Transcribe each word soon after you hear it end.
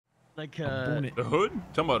Like the hood?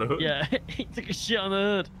 Talking about the hood? Yeah, he took a shit on the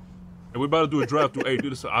hood. And we're about to do a drive-through. Hey,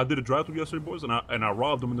 I did a drive-through yesterday, boys, and I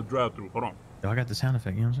robbed them in the drive-through. Hold on. Yo, I got the sound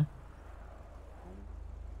effect. You know what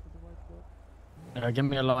I'm saying? Give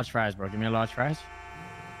me a large fries, bro. Give me a large fries.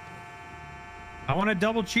 I want a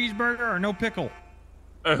double cheeseburger or no pickle.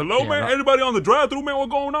 Hey, hello, man. Anybody on the drive-through, man? What's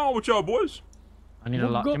going on with y'all, boys? I need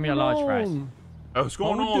give me a large fries. Hey, what's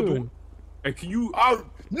going on, dude? Hey, can you? Oh,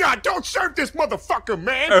 nah, don't serve this motherfucker,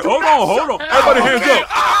 man. Hey, hold on. Everybody hands up.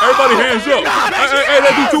 Everybody hands up. Hey,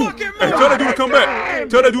 that dude too. Hey, tell that dude to come back.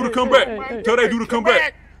 Tell that dude to come back. Tell that dude to come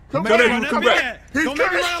back. Tell that dude to come back. He's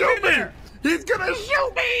gonna shoot me. He's gonna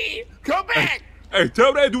shoot me. Come back. Hey,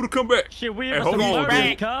 tell that dude to come back. Shit, we hey, hold on, dude.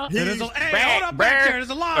 Hey, hold up back there. There's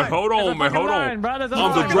a line. Hey, hold on, man. Hold on. There's a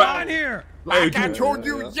line here. Like I told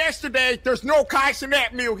you yesterday, there's no Kaiser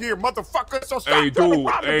Nat meal here, motherfucker. So stop. Hey,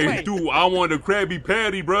 dude, I want a Krabby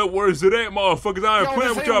Patty, bro. Where's it at, motherfuckers? I ain't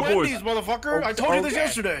playing with y'all boys. Motherfucker. I told you this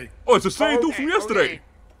yesterday. Oh, it's the same dude from yesterday.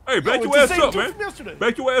 Hey, back your ass up, man.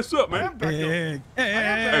 Back your ass up, man.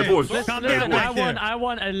 Hey, boys. Listen, I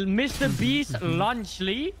want a Mr. Beast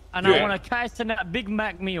lunchly, and I want a Kaiser Nat Big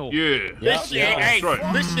Mac meal. Yeah. Listen,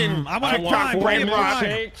 listen. I want TikTok brain rot.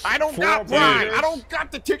 I don't got Brian. I don't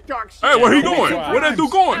got the TikTok shit. Hey, where he going? Where that dude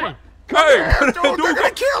going? Hey, where that dude going?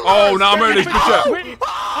 Oh, now I'm ready to bitch out.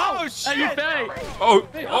 Oh, shit.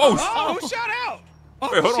 Oh, shout out.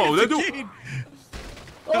 Hey, hold on. That dude.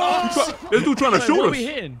 This dude trying to shoot us.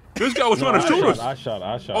 This guy was trying to shoot us. I shot.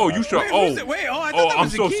 Oh, you shot. Oh, I thought that I'm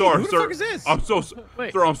was so a key. sorry, Who the sir. fuck is this? I'm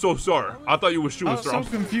so sorry. I thought you were shooting, sir. I'm so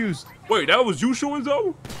confused. Wait, that was you shooting,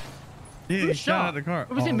 though? Yeah, he shot at the car.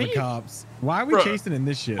 Was it me? The cops. Why are we chasing in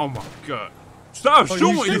this shit? Oh my god! Stop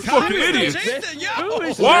shooting, you fucking idiots!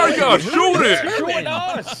 Why are y'all shooting? Shooting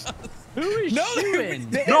us. Who is shooting?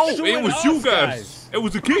 No, it was you guys. It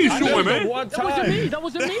was the key shooting, man. That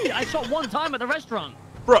wasn't me. I shot one time at the restaurant.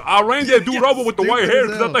 Bro, I ran that dude over with the white hair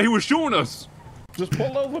because I thought he was shooting us. Just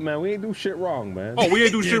pull over, man. We ain't do shit wrong, man. Oh, we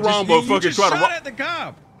ain't do shit wrong, but fucking try to shot at the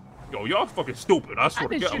cop. Yo, y'all fucking stupid. I swear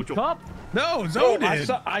to God. Shoot cop? No, Zoe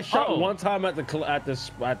did. I shot one time at the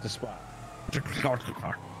spot.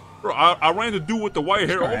 Bro, I ran the dude with the white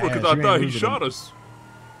hair over because I thought he shot us.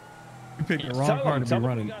 You picked the wrong car to be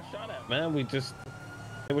running. We got shot at, man.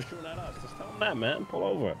 They were shooting at us. Just tell them that, man. Pull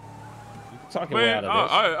over. Talking man, out of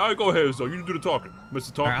this. I go ahead, so you do the talking,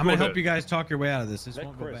 Mr. Talk. Right, I'm gonna help you guys talk your way out of this. This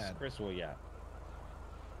won't go bad. Chris will, yeah.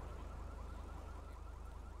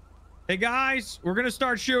 Hey guys, we're gonna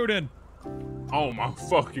start shooting. Oh my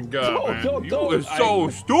fucking god, man! You are so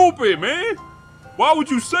stupid, man. Why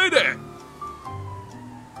would you say that?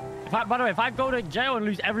 By the way, if I go to jail and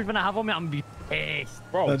lose everything I have on me, I'm gonna be pissed.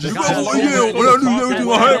 Bro, when I lose everything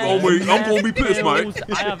I have on me, I'm gonna be pissed, mate.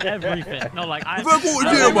 I have everything. No, like if I go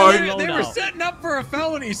to jail, mate. They were setting up for a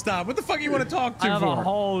felony stop. What the fuck you want to talk to I have for? a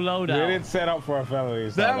whole loadout. They didn't set up for a felony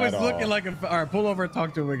stop. That was looking like a. All right, pull over and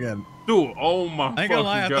talk to him again. Dude, oh my I ain't gonna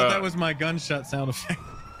lie, I god. thought that was my gunshot sound effect.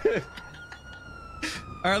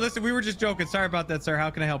 All right, listen, we were just joking. Sorry about that, sir.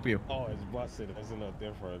 How can I help you? Oh, it's busted. It's no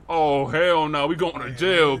different. Oh hell no, we going to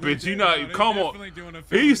jail, bitch. You not come on.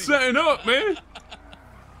 He's setting up, man.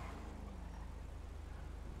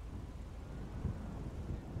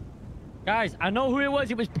 Guys, I know who it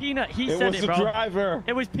was. It was Peanut. He said it, bro. It was the driver.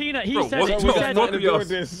 It was Peanut. He said what it. the He said fuck it. are y'all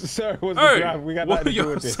Sir, it was the driver. We got nothing to do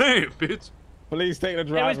with this. What are y'all saying, bitch? Please take the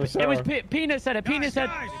driver, sir. It was Peanut said it. Peanut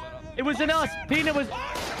said it wasn't us. Peanut was.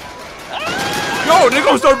 Yo, they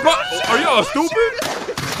gonna start. Are y'all stupid?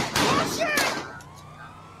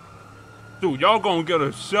 Dude, y'all gonna get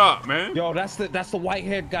a shot, man. Yo, that's the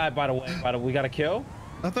white-haired guy, by the way. We got to kill.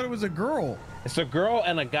 I thought it was a girl. It's a girl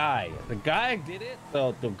and a guy. The guy did it.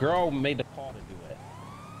 The girl made the call to do it.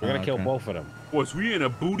 We're gonna kill both of them. Boys, we in a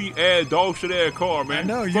booty ass dog shit ass car, man.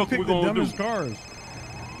 No, you picked the dumbest cars.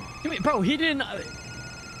 Bro, he didn't.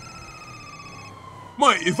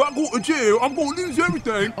 Mate, if I go to jail, I'm gonna lose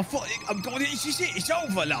everything. I'm going to. It's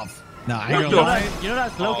over, love. Nah, you know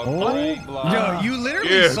that's low. Yo, you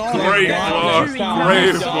literally saw great block.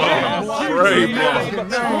 Great block. Great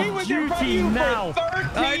block. Duty now.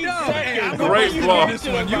 I know. Great block.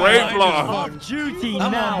 Great block. Off duty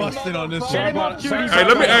now. I'm busted on this one. Hey,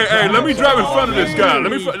 let me drive in front of this guy.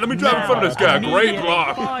 Let me drive in front of this guy. Great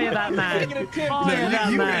block. Fire that man. Fire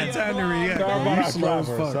that You man. had time to react. You slow as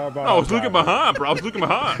fuck. I was looking behind, bro. I was looking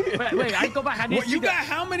behind. Wait, I go back. I need You got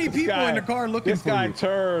how many people in the car looking for you? This guy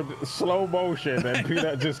turned slow motion and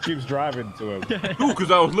Peanut just keeps driving to him. Dude, because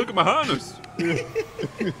I was looking behind us.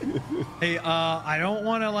 Hey, I don't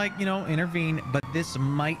want to intervene, but this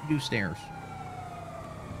might do stairs.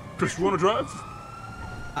 Chris, you want to drive?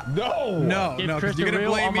 No, Give no, Chris because you're the gonna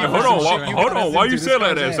real blame me. on Hey, my hold on, Listen, hold on. Why you This say like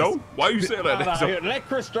guy's that, ass. so? Why you say like that, so? Let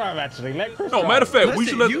Chris drive, actually. Let Chris No, drive. matter of fact, we Listen,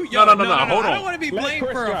 should let. you- No, yo, hold I don't on. want to be Let blamed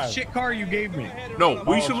Chris for a drive. shit car you gave me. No,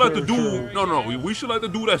 we Oh, should let the true, dude. true. No, we should let the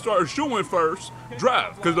dude that started shooting first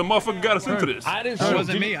drive, because the motherfucker got us into this. I didn't That shoot.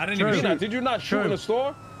 wasn't me. I didn't even Peanut, shoot. did you not shoot in the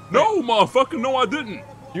store? No, motherfucker, no, I didn't.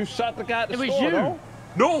 You shot the guy at the It was store, you. no?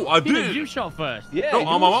 No, I Peanut, didn't. you shot first. Yeah. No, you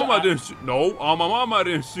on my shot- mama, I didn't shoot. No, on my mama, I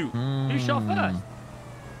didn't shoot. You shot first.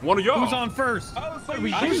 One of y'all. Who's on first?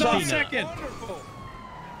 We Who's shoot on Peanut. second?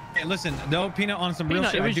 Hey, listen, no, Peanut, on some real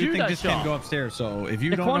Peanut, shit. it I was do you think that this can shot. go upstairs. So if you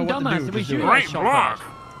The don't know Quan what to dumbass, do, it was just do you it. that Right shot block. first.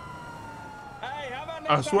 Hey, how about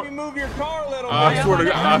I next swear- time you move your car a little I bit? swear to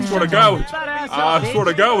God, I swear to God, with, I swear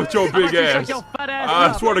to God with your big ass.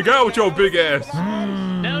 I swear to God with your big ass.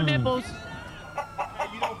 No nipples.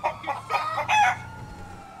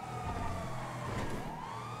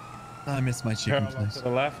 I miss my chicken Parallel place. to the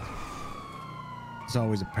left. It's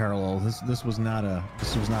always a parallel. This was not a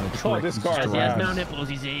trick. Oh, this It's car just is a He has ride. no nipples,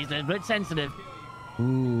 he's a bit sensitive. Ooh,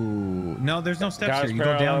 no, there's no steps Guys here. You go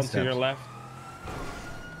parallel down to steps. your left.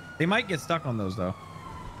 They might get stuck on those though.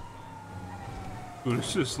 Dude, this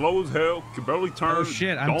shit slow as hell. Can barely turn. Oh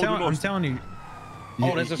shit! Don't do no- I'm telling you.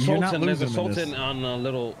 Oh, there's a you're not Sultan. There's a losing in this. Sultan on a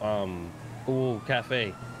little pool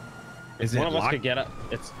cafe. Is One it of us locked? could get out.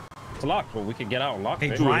 It's locked, but we could get out and lock Hey,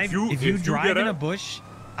 it. Dude, drive. if you- If you if you drive get in a out- bush,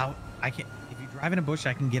 I can. If you drive in a bush,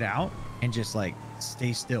 I can get out and just like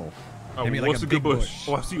stay still. Oh, Maybe like what's a a good big bush? bush.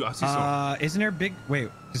 Oh, I see some. Isn't there a big? Wait,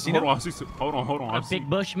 casino? Hold on, I see some. Hold on. I A see. big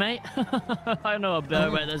bush, mate. I know a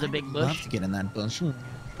bird where there's a big Love bush. to get in that bush.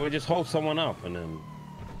 We just hold someone up and then.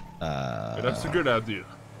 Yeah, that's a good idea.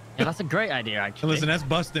 Yeah, that's a great idea, actually. Listen, that's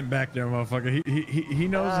busting back there, motherfucker. He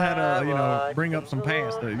knows how to bring up some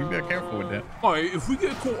past. You gotta be careful with that. All right, if we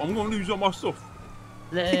get caught, I'm gonna lose all my stuff.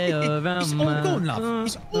 He's all gone, love.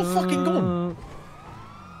 He's all fucking gone.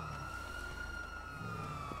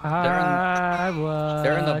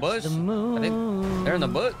 They're in the bush. I think they're in the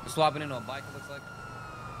bush, swapping into a bike. It looks like.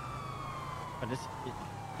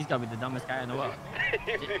 He's gotta be the dumbest guy in the world.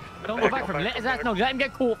 Don't go back from him. Let his ass know. Let him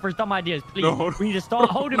get caught for his dumb ideas, please. No. We need to start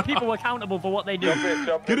holding people accountable for what they do.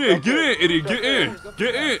 Get in, idiot.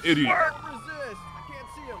 Get in, idiot.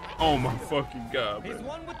 Oh my fucking god, man.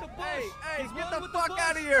 One with the bush. Hey, get the fuck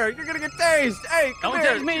out of here! You're gonna get tased! Hey, come Don't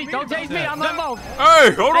here! tase me. Don't tase me. I'm not involved.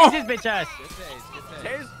 Hey, hold Tase on. his bitch ass.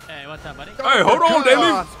 Tase? Hey, what's up, buddy? Hey, hold on, they leave.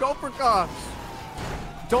 Cops, go for cops!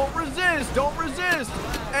 Don't resist! Don't resist!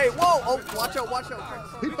 Hey, whoa! Oh, watch out! Watch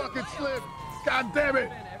out! He fucking slipped. God damn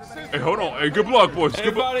it. Hey, hold on. Hey, good luck, boys.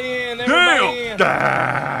 Good luck. Everybody in. Everybody Damn. in.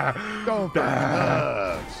 Ah. Going for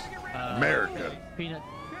nuts. America. Peanut.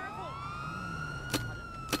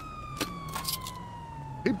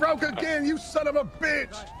 He broke again, you son of a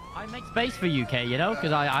bitch. I make space for you, Kay, you know,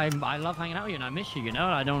 because I love hanging out with you and I miss you, you know.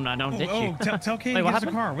 I don't ditch you. Tell Kay Wait, to what get us a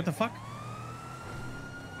happened? car. What the fuck?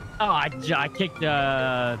 Oh, I kicked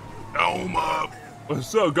Goma.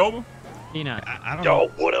 What's up, Goma? Peanut. I don't know.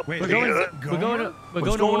 what up, Wait, We're going What's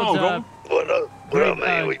going on, towards What up,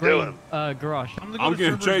 man? We doing? garage. I'm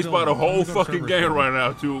getting chased by the whole fucking gang right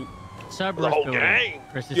now, too. Cerberus The whole building. gang?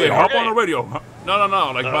 Chris is Yeah, saying. hop on the radio. No,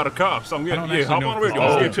 like by the cops. I'm I getting, don't yeah, actually hop know on the if radio. it's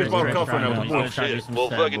I'm all getting chased by the Chris cops right trying now. to- Come on. he's gonna try to do Shit, some well,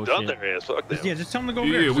 sad fucking bullshit. done their ass. Fuck them. Yeah, just tell him to go over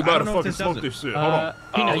Yeah, there. we I about don't to know if fucking this does smoke it. this shit. Hold on. Peanut,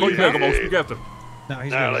 Call you you good? back. I'm gonna speak after. No,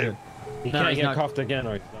 he's Nah, good. He No, can't he's get not. cuffed again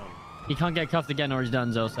or he's done. He can't get cuffed again or he's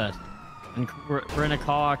done, Zoe said. And we're in a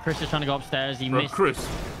car. Chris is trying to go upstairs. He Bro, missed. Chris,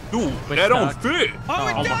 dude, We're that don't stuck. fit. Oh,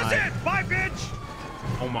 it Oh, does my. it! Bye,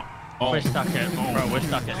 bitch! Oh my. Oh, We're stuck at, bro. We're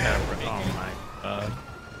stuck at Cerberus. Oh my god.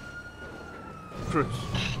 Chris.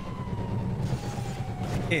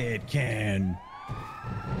 It can.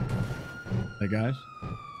 Hey, guys.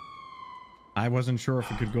 I wasn't sure if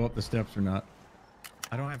it could go up the steps or not.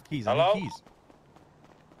 I don't have keys. I Hello? need keys.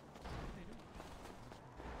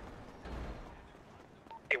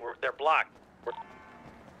 Hey, they're blocked.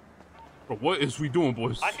 Bro, what is we doing,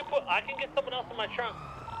 boys? I can get someone else in my trunk.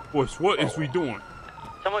 Boys, what is we doing?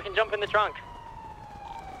 Someone can jump in the trunk.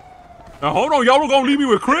 Now hold on, y'all were gonna leave me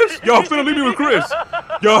with Chris? Y'all finna leave me with Chris?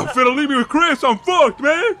 Y'all finna leave me with Chris? I'm fucked,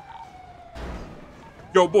 man.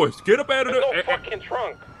 Yo, boys, get up out of There's there. no fucking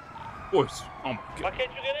trunk. Boys, oh my Why god.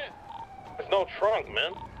 can't you get in? There's no trunk,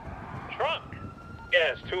 man. Trunk.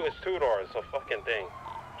 Yeah, it's two doors. It's a fucking thing.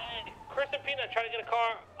 Hey, Chris and Peanut trying to get a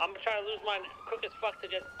car. I'm trying to lose mine quick as fuck to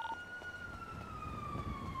get.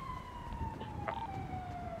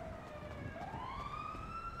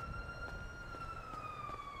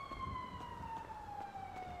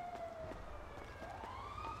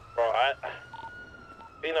 Bro,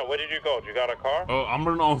 Peanut, where did you go? You got a car? I'm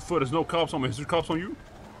running on foot. There's no cops on me. Is there cops on you?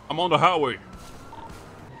 I'm on the highway.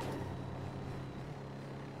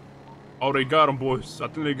 Oh, they got him, boys. I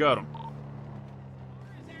think they got him.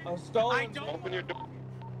 I'm stolen. Open your door.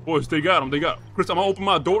 Boys, they got him. They got him. Chris, I'm gonna open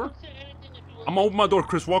my door. I'm gonna open my door.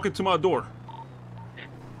 Chris, walk into my door.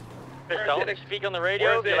 Chris, don't speak on the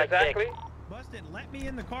radio. You're like exactly? Bustin, let me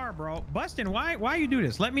in the car, bro. Bustin, why you do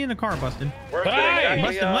this? Let me in the car, Bustin. Hey,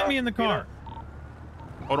 Bustin, let me in the car.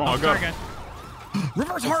 Hold on, I got him.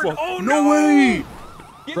 Reverse hard. Fuck. Oh No way.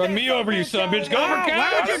 Run me over, you son of a bitch. Go for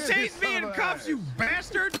Why would you cops. chase me in cuffs, you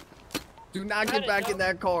bastard? Do not get back in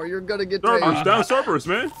that car. You're gonna get Cerberus, tased. down Cerberus,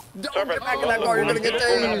 man. Don't get back in that car. You're gonna get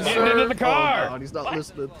tased, Get sir. into the car. Oh, God, he's not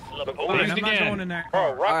listening. Fine, I'm not again. going in that Bro, car.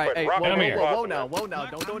 All right, hey, whoa now.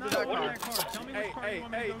 Don't go into that car. Tell me which car you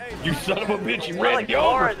want me to go to. You son of a bitch. You We're ran like me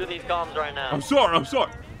over. cars with these comms right now. I'm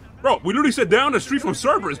sorry. Bro, we literally said down the street from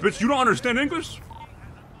Cerberus, bitch. You don't understand English?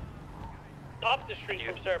 Up the street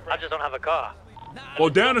from Cerberus. I just don't have a car. Well,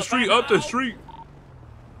 down the street, up the street.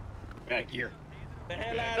 Back here. The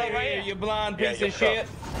hell out of here, you blind piece of shit.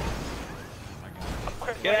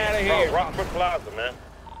 Get out of here. Bro, Rockford Plaza, man.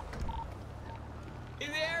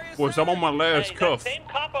 Boys, I'm on my last Hey, cuff. that same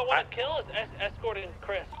cop I want to kill is escorting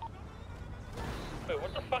Chris. Wait,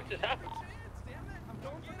 what the fuck just happened?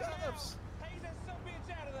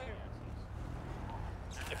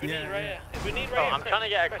 If we need right, if we need Bro, right, I'm trying to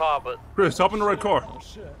get a car, but Chris, hop in the red car.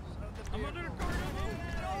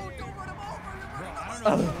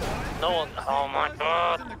 no one. Oh my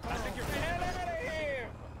god.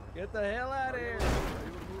 Get the hell out of here.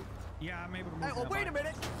 Yeah, I'm able to move. Hey, oh, wait a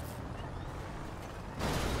minute.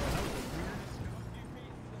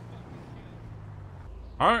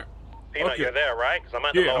 All right. Peanut, Okay. you're there, right? Because I'm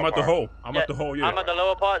at the Yeah, lower I'm at the part. hole. I'm at the hole, yeah. I'm at the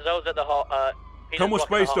lower part. Zoe's at the hole. Come with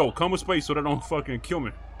blocking the space, hole. though. Come with space so they don't fucking kill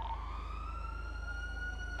me.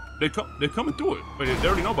 They're coming through it, but they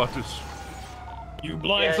already know about this. You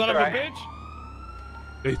blind Yeah, son of a right. bitch.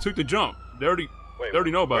 They took the jump. They already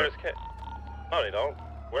know about it. Where's Kit? No, they don't.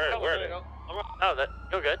 Where are they? Oh,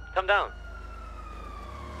 you're good. Come down.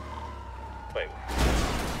 Wait.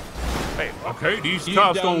 Okay, these You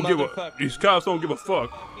cops dumb don't give a. motherfucker. These cops don't give a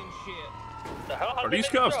fuck. The hell? How Or did these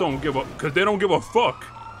they cops throw? don't give a, cause they don't give a fuck.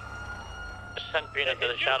 Just send Peanut to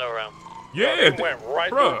the shadow realm. Yeah, They went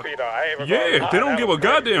right bruh. through Peter. I ain't even Yeah, gonna they lie, don't that give a was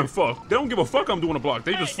crazy. goddamn fuck. They don't give a fuck I'm doing a block.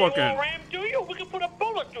 They just Hey, fucking. They won't ram through you. We can put a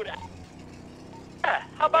bullet through that. Yeah,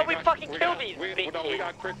 how about we fucking kill these bitches? We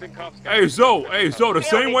got Chris and cuffs. Hey, Zoe, the We don't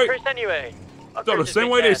same need way. Chris anyway. So the same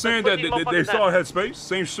way they saying that they saw it had space,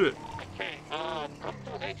 same shit.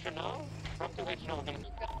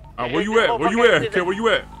 Where you at? Where you at? Okay, where you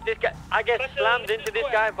at? This guy, I get slammed into this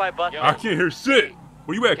guy by bus. I can't hear shit.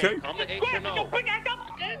 Where you at, K? Come to H&O.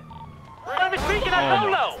 I was speaking at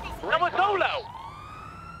solo. I was solo.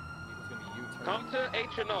 Come to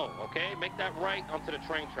H&O, okay? Make that right onto the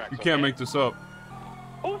train tracks. You can't make this up.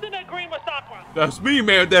 Who's in that green Masakra? That's me,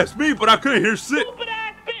 man. That's me. But I couldn't hear shit. Stupid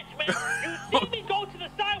ass bitch, man. You see me go to the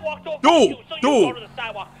sidewalk to Dude, you, so you go to the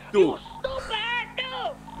sidewalk. dude. You stupid ass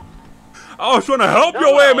dude. I was trying to help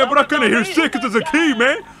your ass, man, but I couldn't hear shit because there's a key,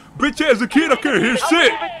 man. Bitch ass a kid, I couldn't hear I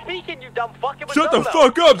shit. wasn't even speaking, you dumb fuck. It was Shut the solo.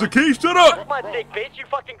 fuck up, Zaki. Shut Suck up. my dick, bitch. You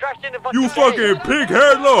fucking crashed into fucking You face. fucking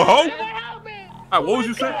pig-haired little hoe. Help me. Alright, what was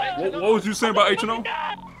you saying? What was you saying about H&O?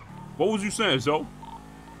 What was you saying, Zoe?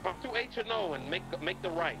 Come to H&O and make the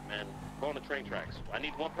right, man. Go on the train tracks. I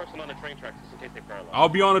need one person on the train tracks just in case they paralyzed. I'll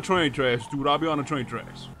be on the train tracks, dude. I'll be on the train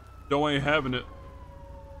tracks. Joe ain't having it.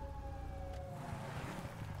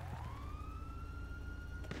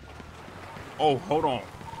 Oh, hold on.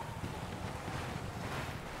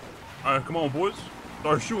 Alright, come on, boys.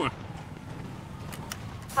 Start shooting.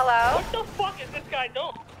 Hello? What the fuck is this guy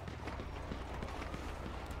doing?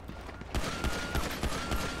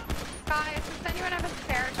 Guys, does anyone have a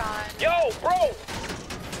spare gun? Yo, bro!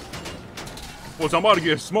 Boys, I'm about to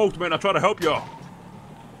get smoked, man. I try to help y'all.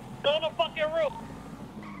 Go on the fucking roof.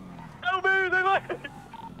 Help me, they like it.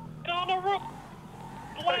 Get on the roof.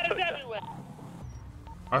 Bladders everywhere.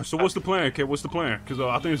 Alright, so what's the plan, Kid? What's the plan? Because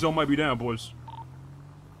I think Zoe might be down, boys.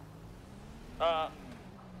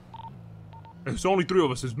 It's only three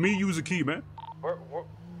of us. It's me, you, Zaki, man. We're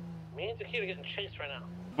me and Tequila getting chased right now.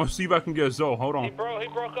 Let's see if I can get Zoe. Hold He on.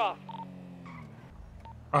 broke off.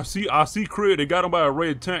 I see Craig. They got him by a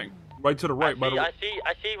red tank. Right to the right, by the way.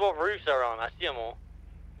 I see what roofs are on. I see them all.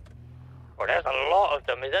 Bro, there's a lot of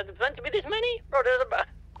them. Is that meant to be this many? Bro, there's about...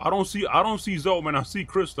 I don't see Zoe, man. I see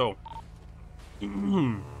Chris, though.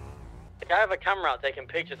 I have a camera out taking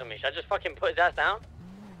pictures of me. Should I just fucking put his ass down?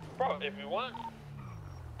 Bro, if you want.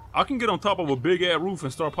 I can get on top of a big-ass roof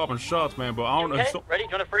and start popping shots, man, but I don't know. Okay, So, ready? Do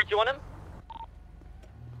you want a 3, 2 on him?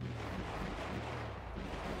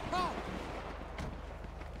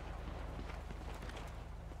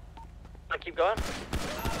 Keep going.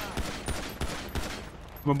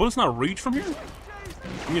 My bullet's not reach from here?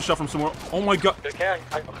 I'm getting shot from somewhere. Oh my god. Okay,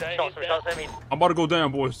 I shot some shots at me. I'm about to go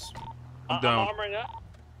down, boys. I'm down. I'm armoring up.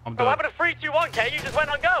 I'm What down. happened to 3, 2, 1, K? You just went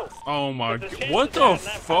on go. Oh my There's a god. chance What that the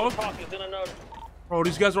that fuck? talk is gonna know. Bro,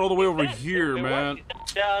 these guys are all the way over He's dead. here, Wait, man.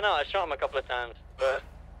 what? Yeah, I know. I shot him a couple of times, but.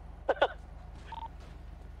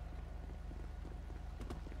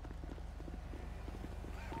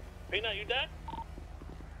 Peanut, you dead?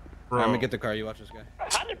 Bro. I'm gonna get the car. You watch this guy.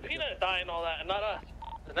 How did Peanut die and all that and not us?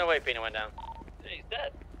 There's no way Peanut went down. He's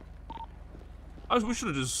dead. We should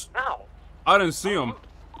have just. Ow. I didn't see him.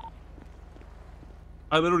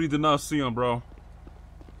 I literally did not see him, bro.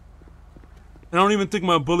 And I don't even think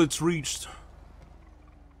my bullets reached.